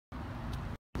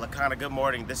Laconna, good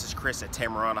morning. This is Chris at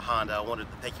Tameron Honda. I wanted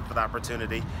to thank you for the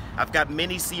opportunity. I've got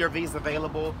many CRVs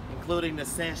available, including the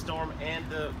Sandstorm and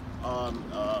the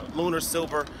Lunar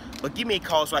Silver. But give me a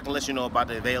call so I can let you know about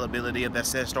the availability of that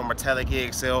Sandstorm Metallic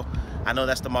EXL. I know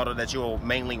that's the model that you're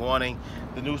mainly wanting.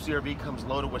 The new CRV comes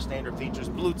loaded with standard features: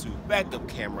 Bluetooth, backup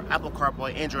camera, Apple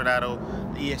CarPlay, Android Auto.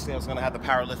 The EXL is going to have the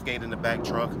power liftgate in the back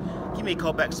trunk. Give me a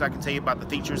call back so I can tell you about the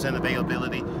features and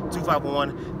availability.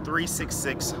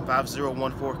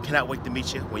 251-366-5014. Cannot wait to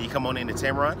meet you. When you come on in to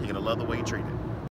Tameron, you're going to love the way you treat it.